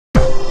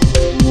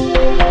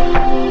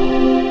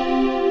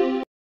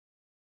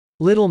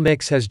Little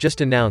Mix has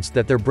just announced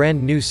that their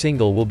brand new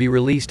single will be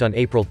released on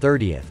April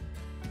 30th.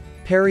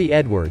 Perrie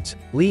Edwards,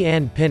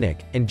 Leigh-Anne Pinnock,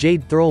 and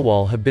Jade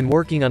Thirlwall have been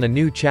working on a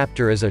new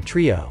chapter as a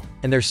trio,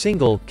 and their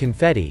single,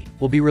 Confetti,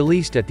 will be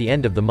released at the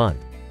end of the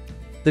month.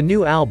 The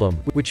new album,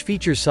 which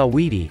features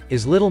Saweetie,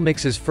 is Little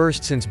Mix's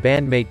first since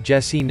bandmate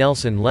Jesy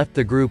Nelson left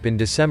the group in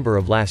December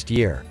of last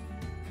year.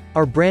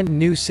 Our brand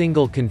new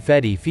single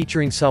Confetti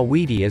featuring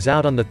Saweetie is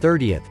out on the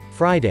 30th,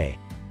 Friday.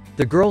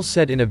 The girls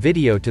said in a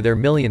video to their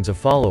millions of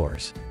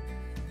followers.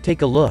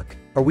 Take a look.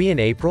 Are we in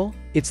April?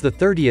 It's the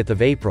 30th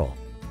of April.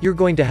 You're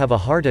going to have a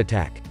heart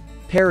attack.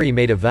 Perrie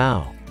made a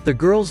vow. The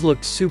girls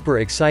looked super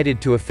excited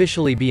to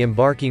officially be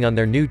embarking on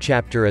their new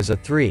chapter as a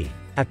three,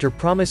 after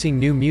promising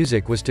new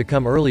music was to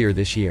come earlier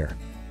this year.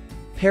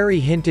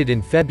 Perrie hinted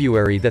in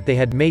February that they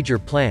had major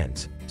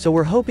plans, so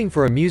we're hoping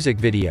for a music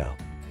video.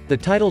 The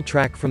title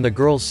track from the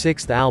girls'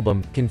 sixth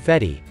album,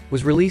 Confetti,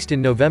 was released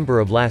in November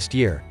of last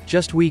year,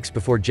 just weeks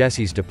before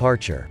Jesy's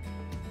departure.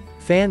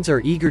 Fans are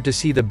eager to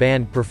see the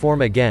band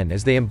perform again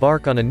as they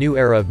embark on a new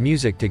era of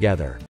music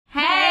together.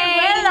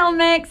 Hey, Little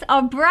Mix!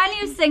 Our brand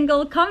new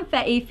single,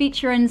 Confetti,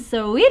 featuring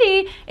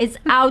Saweetie, is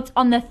out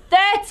on the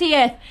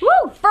 30th,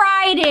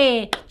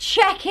 Friday!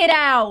 Check it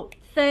out!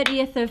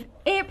 30th of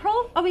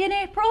April? Are we in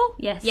April?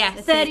 Yes.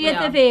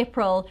 30th of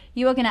April.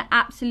 You are going to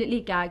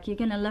absolutely gag. You're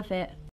going to love it.